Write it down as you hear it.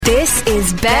This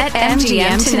is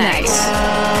BetMGM Tonight.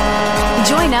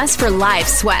 Join us for live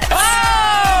sweats. Oh!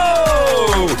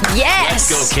 Yes!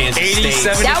 Let's go, Kansas State.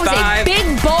 That was a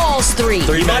big balls three.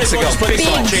 3 minutes ago. Put this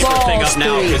little chaser thing up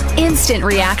now. Instant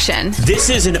reaction.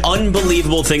 This is an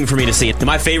unbelievable thing for me to see.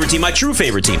 My favorite team, my true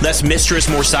favorite team. Less mistress,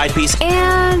 more side piece.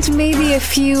 And maybe a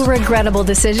few regrettable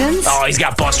decisions. Oh, he's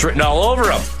got bust written all over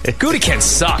him. Gutekunst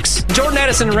sucks. Jordan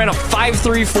Addison ran a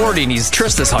 5.340 and he's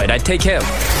Trista's height. I'd take him.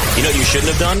 You know what you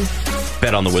shouldn't have done?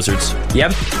 Bet on the Wizards.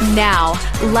 Yep. Now,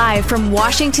 live from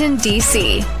Washington,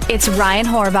 D.C., it's Ryan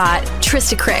Horvath,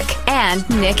 Trista Crick, and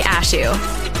Nick Ashew.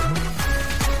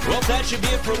 Well, that should be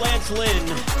it for Lance Lynn.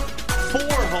 4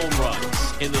 home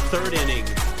runs in the third inning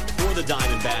for the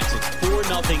Diamondbacks. It's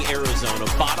 4-0 Arizona.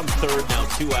 Bottom third, now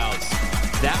 2 outs.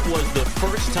 That was the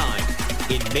first time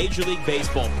in Major League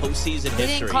Baseball postseason history.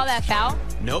 They didn't call that foul?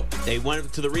 Nope. They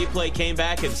went to the replay, came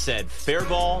back, and said, fair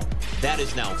ball. That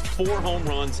is now 4 home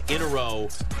runs in a row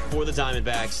for the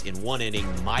Diamondbacks in 1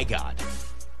 inning. My God.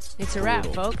 It's a wrap,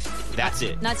 folks. That's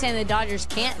it. Not saying the Dodgers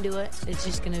can't do it. It's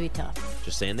just going to be tough.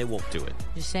 Just saying they won't do it.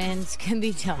 Just saying it's going to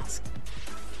be tough.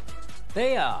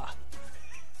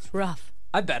 It's rough.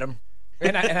 I bet him.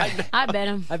 And I bet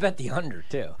him. I bet the under,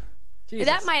 too. Jesus.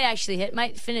 That might actually hit.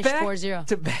 Might finish 4-0.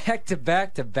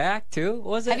 To back, too?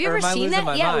 Was it? Have you Or ever am I seen losing that?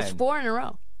 my Yeah, mind? it was 4 in a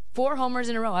row. 4 homers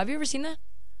in a row. Have you ever seen that?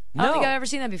 No. I don't think I've ever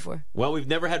seen that before. Well, we've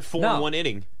never had 4 in 1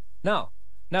 inning. No,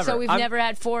 never. So we've never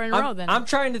had 4 in a row then. I'm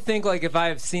trying to think, like, if I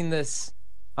have seen this,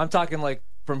 I'm talking, like,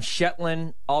 from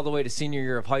Shetland all the way to senior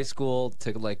year of high school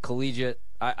to, like, collegiate.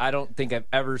 I don't think I've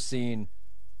ever seen.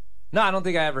 No, I don't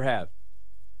think I ever have.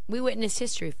 We witnessed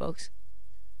history, folks.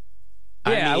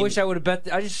 Yeah, I wish I would have bet.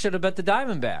 I just should have bet the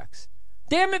Diamondbacks.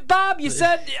 Damn it, Bob! You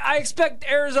said I expect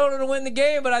Arizona to win the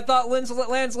game, but I thought Lance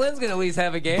Lynn's going to at least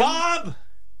have a game. Bob!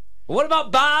 What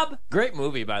about Bob? Great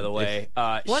movie, by the way.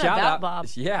 What shout about out, Bob?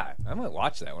 Yeah, I might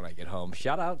watch that when I get home.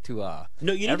 Shout out to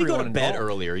No, you need to go to bed involved.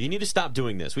 earlier. You need to stop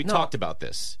doing this. We talked about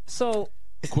this. So,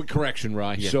 quick correction,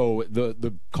 Rye. Yeah. So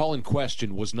the call in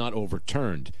question was not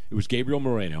overturned. It was Gabriel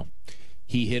Moreno.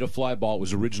 He hit a fly ball. It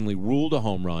was originally ruled a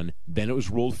home run. Then it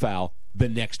was ruled foul. The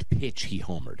next pitch, he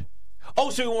homered. Oh,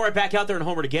 so he went right back out there and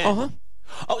homered again. Uh-huh.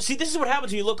 Oh, see, this is what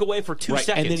happens when you look away for 2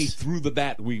 seconds. And then he threw the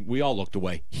bat. We all looked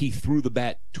away. He threw the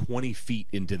bat 20 feet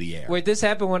into the air. wait, this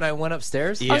happened when I went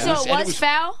upstairs? Yeah. Oh, so it And was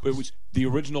foul? It was the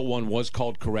original one was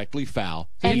called correctly foul.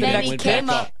 And then he went came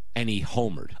back up. and he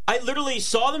homered. I literally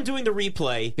saw them doing the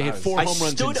replay. They had 4 I home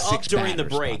runs stood and up 6 during the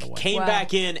batters, by break, the way. came Wow.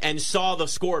 back in, and saw the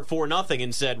score at 4-0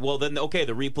 and said, well, then, okay,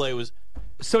 the replay was...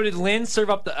 So did Lynn serve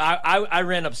up the... I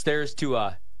ran upstairs to...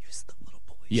 use the little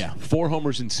boys. Yeah, 4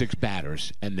 homers and 6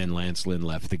 batters, and then Lance Lynn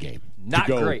left the game. Not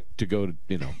great. To go,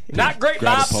 Not great,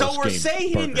 grab a Bob. So we're post-game saying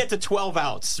he didn't burger. get to 12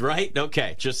 outs, right?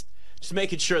 Okay, just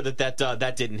making sure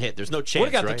that didn't hit. There's no chance,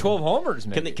 Would have got right? the 12 homers,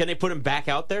 maybe. Can they put him back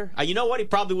out there? You know what? He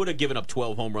probably would have given up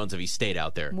 12 home runs if he stayed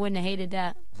out there. Wouldn't have hated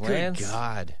that. Lance, Good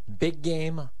God. big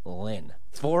game Lynn.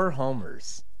 4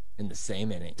 homers in the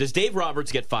same inning. Does Dave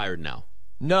Roberts get fired now?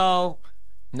 No,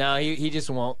 he just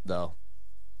won't, though.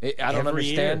 I don't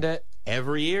understand it.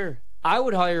 Every year. I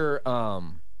would hire,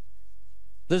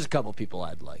 there's a couple people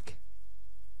I'd like.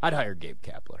 I'd hire Gabe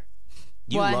Kapler.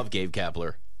 You Why? love Gabe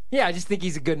Kapler. Yeah, I just think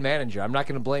he's a good manager. I'm not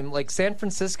going to blame. Like, San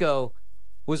Francisco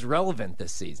was relevant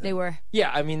this season. They were.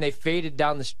 Yeah, I mean, they faded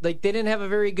down the... they didn't have a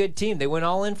very good team. They went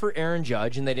all in for Aaron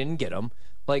Judge, and they didn't get him.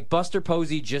 Like, Buster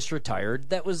Posey just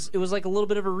retired. It was like a little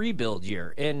bit of a rebuild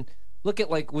year. And look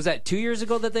at, like, was that 2 years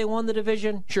ago that they won the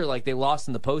division? Sure, like, they lost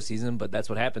in the postseason, but that's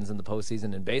what happens in the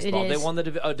postseason in baseball. It is. They won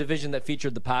a division that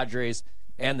featured the Padres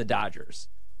and the Dodgers.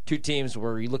 2 teams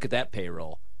where you look at that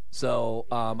payroll. So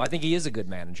I think he is a good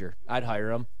manager. I'd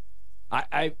hire him.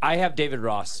 I have David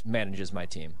Ross manages my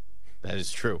team. That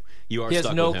is true. You are He has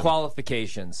stuck no with him.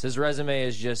 qualifications. His resume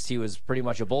is just he was pretty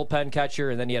much a bullpen catcher,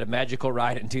 and then he had a magical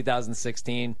ride in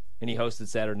 2016, and he hosted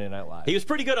Saturday Night Live. He was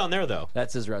pretty good on there, though.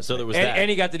 That's his resume. So there was and, that. and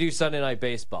he got to do Sunday Night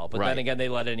Baseball. But Right. then again, they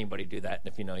let anybody do that.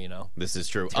 And if you know, you know. This is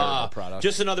true. Terrible product.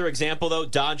 Just another example, though.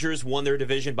 Dodgers won their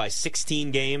division by 16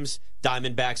 games.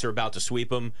 Diamondbacks are about to sweep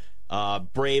them.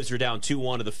 Braves are down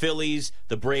 2-1 to the Phillies.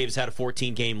 The Braves had a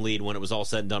 14-game lead when it was all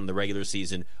said and done in the regular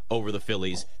season over the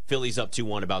Phillies. Phillies up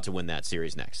 2-1, about to win that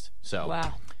series next. So,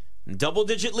 Wow.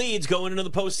 double-digit leads going into the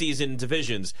postseason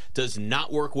divisions does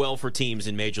not work well for teams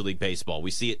in Major League Baseball. We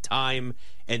see it time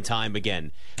and time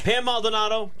again. Pam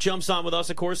Maldonado jumps on with us,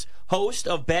 of course, host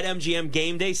of BetMGM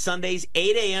Game Day, Sundays,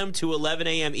 8 a.m. to 11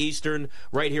 a.m. Eastern,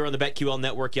 right here on the BetQL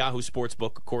Network, Yahoo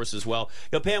Sportsbook, of course, as well.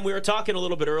 Pam, we were talking a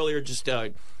little bit earlier, just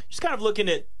kind of looking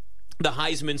at the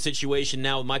Heisman situation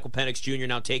now with Michael Penix Jr.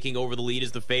 now taking over the lead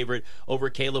as the favorite over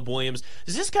Caleb Williams.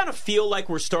 Does this kind of feel like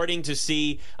we're starting to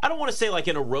see, I don't want to say like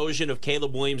an erosion of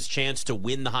Caleb Williams' chance to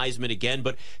win the Heisman again,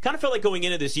 but kind of felt like going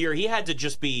into this year, he had to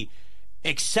just be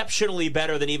exceptionally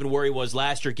better than even where he was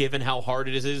last year, given how hard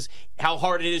it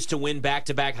is to win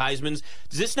back-to-back Heismans.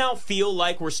 Does this now feel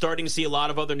like we're starting to see a lot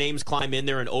of other names climb in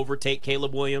there and overtake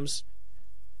Caleb Williams?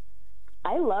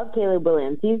 I love Caleb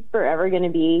Williams. He's forever going to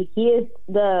be. He is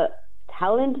the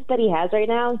talent that he has right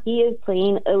now. He is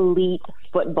playing elite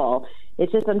football.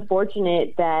 It's just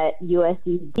unfortunate that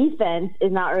USC's defense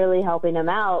is not really helping him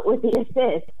out with the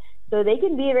assists. So they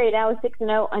can be right now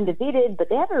 6-0 undefeated, but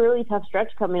they have a really tough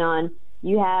stretch coming on.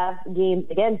 You have games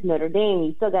against Notre Dame.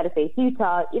 You still got to face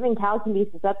Utah. Even Cal can be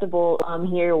susceptible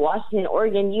here. Washington,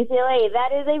 Oregon, UCLA.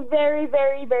 That is a very,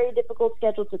 very, very difficult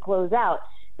schedule to close out.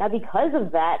 Now, because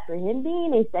of that, for him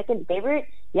being a second favorite,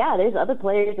 yeah, there's other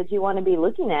players that you want to be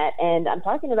looking at. And I'm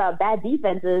talking about bad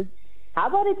defenses. How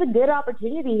about it's a good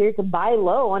opportunity here to buy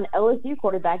low on LSU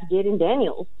quarterback Jaden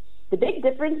Daniels? The big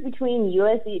difference between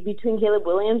Caleb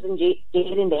Williams and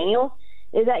Jaden Daniels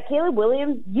is that Caleb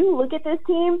Williams, you look at this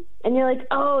team and you're like,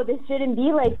 oh, this shouldn't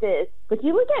be like this. But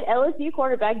you look at LSU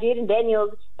quarterback Jaden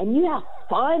Daniels and you have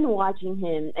fun watching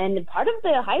him. And part of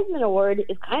the Heisman Award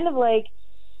is kind of like,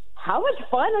 how much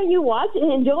fun are you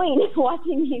enjoying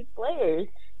watching these players?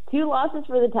 2 losses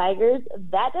for the Tigers,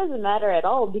 that doesn't matter at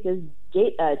all because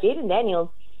Jaden Daniels,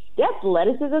 the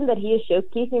athleticism that he is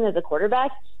showcasing as a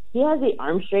quarterback, he has the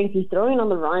arm strength. He's throwing on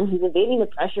the run. He's evading the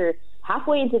pressure.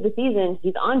 Halfway into the season,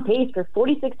 he's on pace for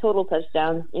 46 total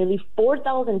touchdowns, nearly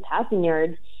 4,000 passing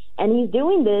yards, and he's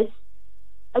doing this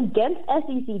against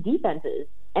SEC defenses.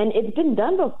 And it's been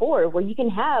done before where you can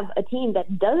have a team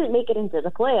that doesn't make it into the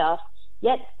playoffs,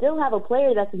 yet still have a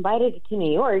player that's invited to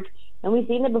New York. And we've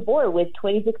seen it before with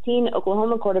 2016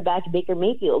 Oklahoma quarterback Baker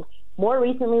Mayfield. More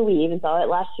recently, we even saw it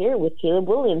last year with Caleb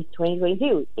Williams,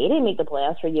 2022. They didn't make the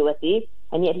playoffs for USC,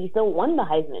 and yet he still won the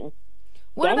Heisman.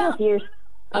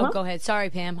 Go ahead. Sorry,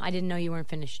 Pam. I didn't know you weren't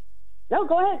finished. No,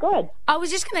 go ahead. I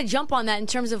was just going to jump on that in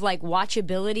terms of, like,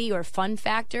 watchability or fun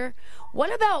factor.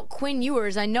 What about Quinn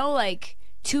Ewers? I know, like,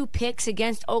 2 picks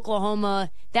against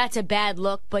Oklahoma, that's a bad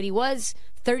look, but he was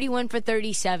 31 for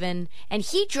 37, and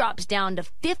he drops down to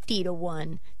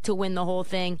 50-1 to win the whole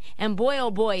thing. And boy,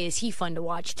 oh boy, is he fun to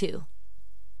watch, too.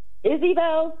 Is he,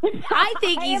 though? I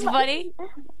think he's funny.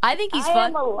 I think he's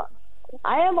fun.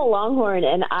 I am a Longhorn,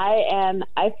 and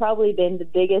I've probably been the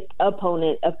biggest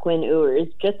opponent of Quinn Ewers.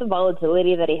 Just the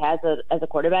volatility that he has as a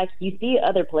quarterback. You see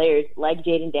other players like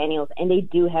Jaden Daniels, and they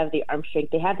do have the arm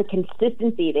strength. They have the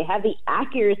consistency. They have the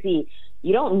accuracy.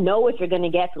 You don't know what you're going to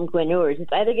get from Quinn Ewers.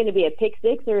 It's either going to be a pick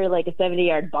six or like a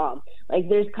 70-yard bomb. Like,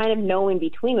 there's kind of no in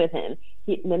between with him.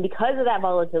 And because of that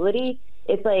volatility,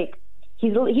 it's like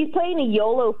he's playing a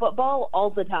YOLO football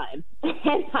all the time.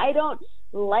 And I don't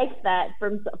like that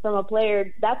from a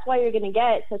player. That's why you're going to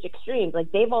get such extremes.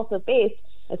 Like, they've also faced,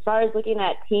 as far as looking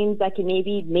at teams that can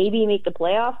maybe make the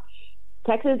playoffs,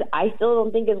 Texas, I still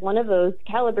don't think is one of those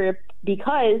caliber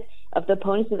because of the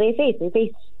opponents that they face. They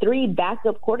face 3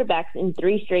 backup quarterbacks in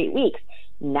 3 straight weeks.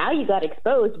 Now you got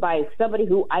exposed by somebody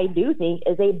who I do think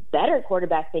is a better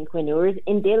quarterback than Quinn Ewers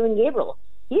in Dillon Gabriel.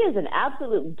 He is an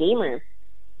absolute gamer.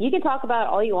 You can talk about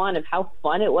all you want of how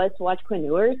fun it was to watch Quinn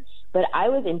Ewers, but I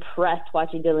was impressed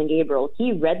watching Dillon Gabriel.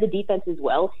 He read the defense as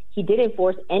well. He didn't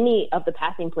force any of the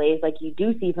passing plays like you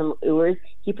do see from Ewers.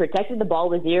 He protected the ball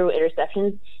with 0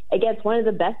 interceptions against one of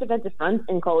the best defensive fronts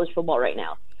in college football right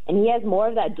now. And he has more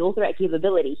of that dual threat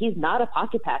capability. He's not a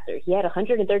pocket passer. He had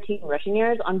 113 rushing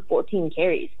yards on 14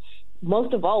 carries.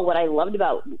 Most of all, what I loved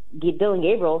about Dillon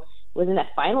Gabriel was in that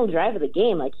final drive of the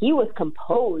game. Like, he was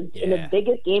composed in the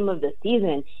biggest game of the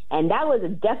season, and that was a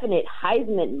definite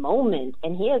Heisman moment.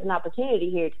 And he has an opportunity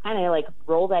here to kind of like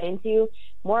roll that into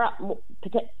more.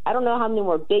 I don't know how many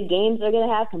more big games they're going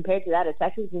to have compared to that of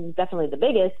Texas. This is definitely the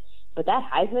biggest. But that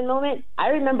Heisman moment, I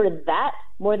remember that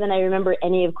more than I remember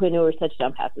any of Quinn Ewers'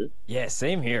 touchdown passes. Yeah,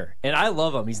 same here. And I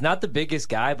love him. He's not the biggest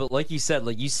guy, but like you said,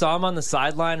 like you saw him on the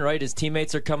sideline, right? His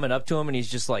teammates are coming up to him, and he's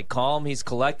just like calm. He's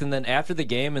collecting. Then after the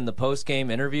game, in the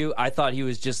post-game interview, I thought he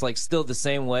was just like still the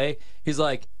same way. He's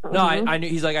like, no, I knew.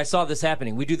 He's like, I saw this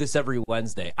happening. We do this every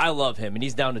Wednesday. I love him, and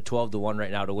he's down to 12-1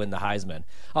 right now to win the Heisman.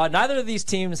 Neither of these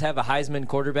teams have a Heisman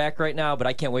quarterback right now, but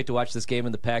I can't wait to watch this game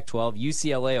in the Pac-12.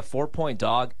 UCLA, a 4-point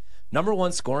dog. Number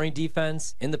 1 scoring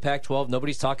defense in the Pac-12.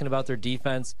 Nobody's talking about their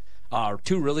defense.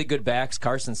 2 really good backs.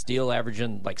 Carson Steele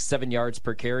averaging like 7 yards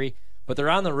per carry. But they're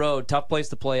on the road. Tough place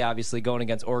to play, obviously, going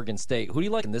against Oregon State. Who do you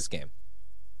like in this game?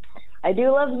 I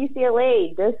do love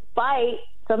UCLA, despite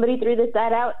somebody threw this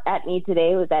stat out at me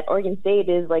today was that Oregon State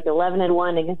is like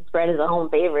 11-1 against the spread as a home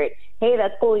favorite. Hey,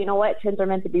 that's cool. You know what? Trends are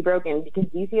meant to be broken because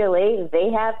UCLA,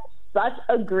 they have such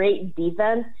a great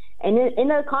defense. And in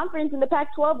a conference in the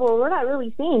Pac-12 where we're not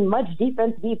really seeing much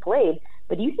defense be played,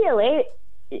 but UCLA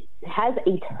has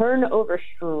a turnover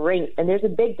strength, and there's a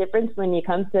big difference when it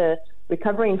comes to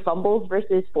recovering fumbles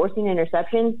versus forcing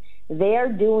interceptions. They are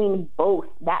doing both.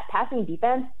 That passing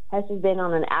defense has just been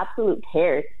on an absolute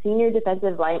tear. Senior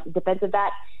defensive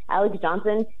back Alex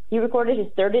Johnson, he recorded his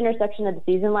third interception of the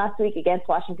season last week against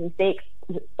Washington State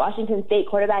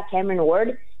quarterback Cameron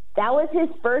Ward. That was his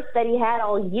first that he had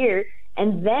all year.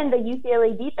 And then the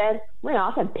UCLA defense went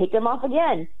off and picked him off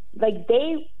again. Like,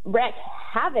 they wreaked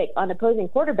havoc on opposing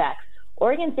quarterbacks.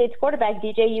 Oregon State's quarterback,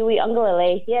 DJ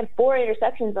Uiagalelei, he had 4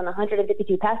 interceptions on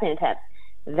 152 passing attempts.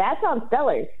 That sounds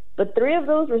stellar, but 3 of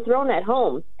those were thrown at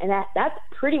home, and that's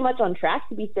pretty much on track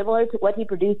to be similar to what he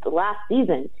produced last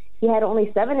season. He had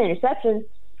only 7 interceptions.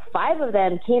 5 of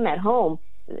them came at home.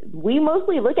 We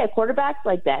mostly look at quarterbacks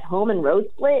like that home and road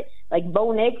split, like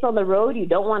Bo Nix on the road you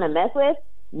don't want to mess with.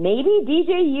 Maybe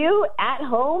DJU at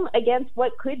home against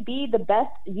what could be the best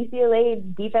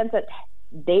UCLA defense that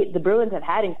the Bruins have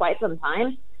had in quite some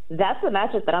time. That's the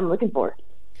matchup that I'm looking for.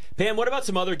 Pam, what about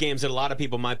some other games that a lot of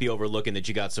people might be overlooking that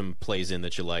you got some plays in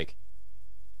that you like?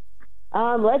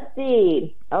 Let's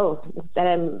see.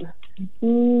 Army?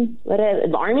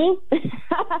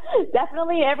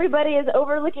 Definitely everybody is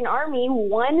overlooking Army.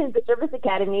 One is the service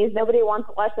academies. Nobody wants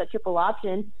to watch that triple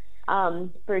option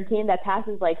for a team that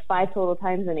passes like 5 total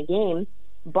times in a game.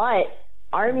 But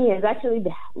Army is actually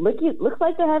looks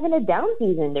like they're having a down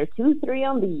season. They're 2-3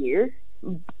 on the year.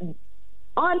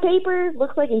 On paper,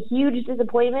 looks like a huge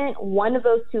disappointment. One of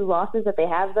those 2 losses that they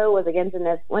have, though, was against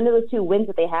one of those 2 wins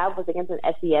that they have was against an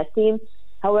FCS team.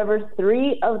 However,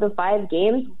 3 of the 5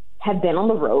 games have been on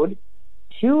the road.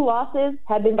 2 losses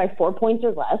have been by 4 points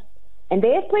or less, and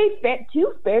they have played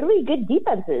 2 fairly good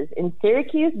defenses in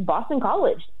Syracuse, Boston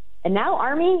College. And now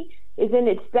Army is in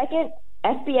its second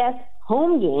FBS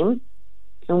home game.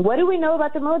 And what do we know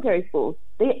about the military schools?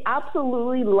 They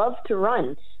absolutely love to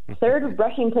run. 3rd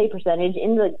rushing play percentage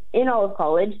in all of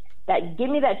college. That give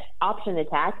me that option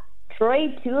attack.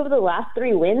 Troy, 2 of the last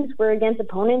 3 wins were against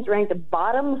opponents ranked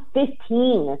bottom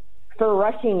 15 for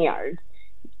rushing yards.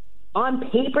 On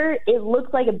paper, it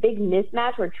looks like a big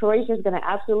mismatch where Troy's just going to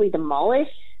absolutely demolish.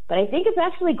 But I think it's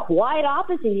actually quite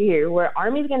opposite here, where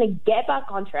Army's going to get back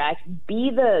on track, be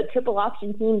the triple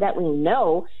option team that we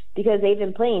know, because they've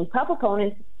been playing tough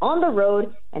opponents on the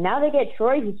road, and now they get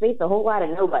Troy, who's faced a whole lot of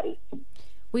nobody.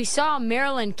 We saw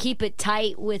Maryland keep it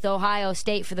tight with Ohio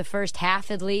State for the first half,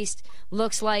 at least.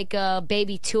 Looks like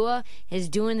baby Tua is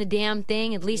doing the damn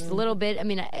thing, at least a little bit. I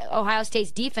mean, Ohio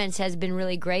State's defense has been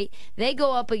really great. They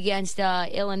go up against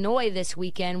Illinois this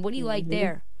weekend. What do you like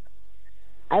there?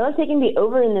 I love taking the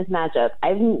over in this matchup.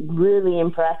 I'm really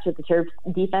impressed with the Terps'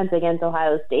 defense against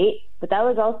Ohio State, but that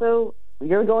was also,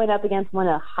 you're going up against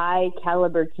a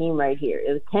high-caliber team right here. It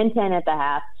was 10-10 at the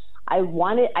half. I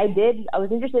was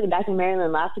interested in backing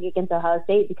Maryland last week against Ohio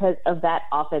State because of that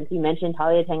offense. You mentioned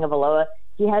Talia Tagovailoa.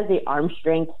 He has the arm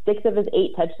strength. 6 of his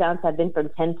 8 touchdowns have been from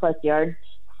 10-plus yards.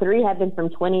 3 have been from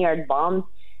 20-yard bombs.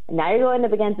 And now you're going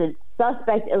up against a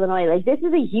suspect Illinois. Like, this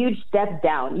is a huge step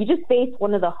down. You just faced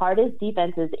one of the hardest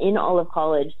defenses in all of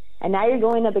college, and now you're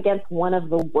going up against one of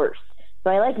the worst. So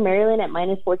I like Maryland at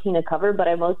 -14 to cover, but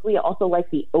I mostly also like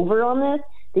the over on this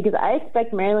because I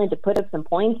expect Maryland to put up some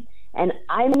points. And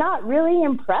I'm not really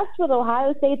impressed with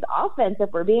Ohio State's offense,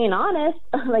 if we're being honest.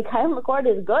 Like, Kyle McCord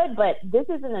is good, but this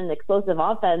isn't an explosive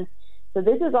offense. So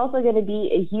this is also going to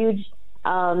be a huge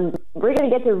we're going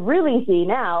to get to really see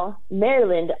now,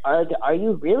 Maryland, are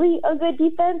you really a good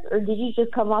defense, or did you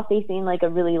just come off facing like a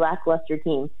really lackluster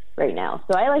team right now?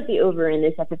 So I like the over in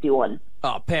this at 51.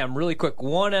 Oh, Pam, really quick,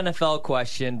 one NFL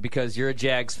question, because you're a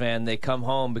Jags fan. They come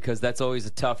home because that's always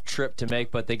a tough trip to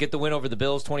make, but they get the win over the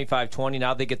Bills 25-20.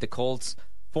 Now they get the Colts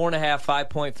 4.5,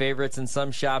 5-point favorites in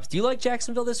some shops. Do you like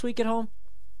Jacksonville this week at home?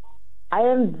 I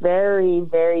am very,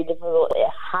 very difficult.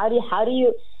 How do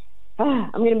you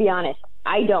I'm going to be honest.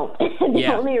 I don't.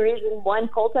 The only reason, one,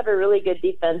 Colts have a really good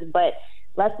defense, but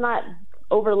let's not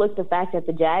overlook the fact that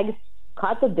the Jags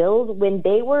caught the Bills when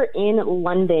they were in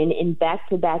London in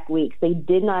back-to-back weeks. They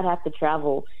did not have to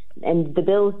travel, and the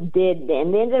Bills did.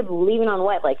 And they ended up leaving on,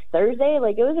 Thursday?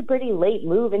 Like, it was a pretty late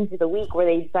move into the week where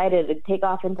they decided to take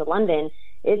off into London.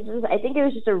 I think it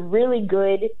was just a really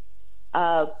good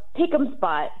pick 'em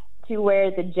spot to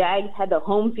where the Jags had the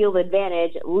home field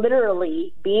advantage,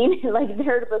 literally being like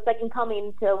they're the second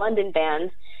coming to London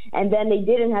fans, and then they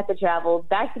didn't have to travel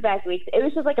back-to-back weeks. It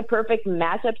was just like a perfect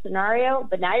matchup scenario,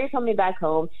 but now you're coming back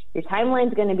home. Your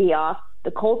timeline's going to be off.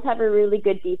 The Colts have a really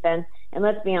good defense, and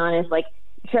let's be honest, like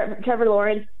Trevor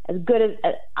Lawrence, as good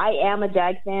as I am a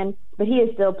Jags fan, but he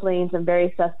is still playing some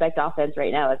very suspect offense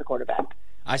right now as a quarterback.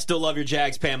 I still love your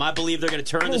Jags, Pam. I believe they're going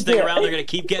to turn this thing around. They're going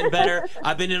to keep getting better.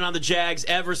 I've been in on the Jags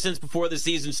ever since before the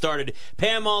season started.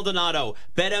 Pam Maldonado,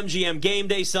 BetMGM, game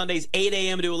day Sundays, 8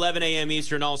 a.m. to 11 a.m.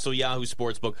 Eastern, also Yahoo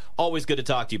Sportsbook. Always good to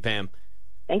talk to you, Pam.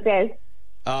 Thanks, guys.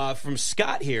 From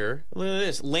Scott here, look at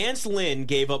this. Lance Lynn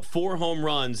gave up 4 home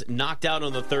runs, knocked out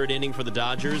on the third inning for the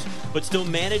Dodgers, but still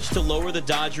managed to lower the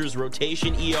Dodgers'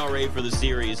 rotation ERA for the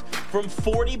series from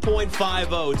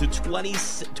 40.50 to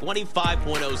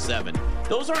 25.07.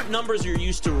 Those aren't numbers you're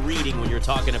used to reading when you're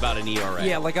talking about an ERA.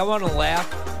 Yeah, like I want to laugh,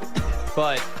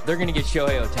 but they're going to get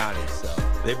Shohei Ohtani, so.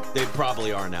 They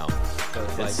probably are now. So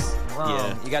it's like,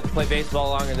 wow, you got to play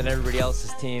baseball longer than everybody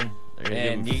else's team.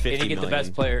 And you get the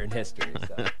best player in history.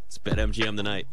 So. It's BetMGM tonight.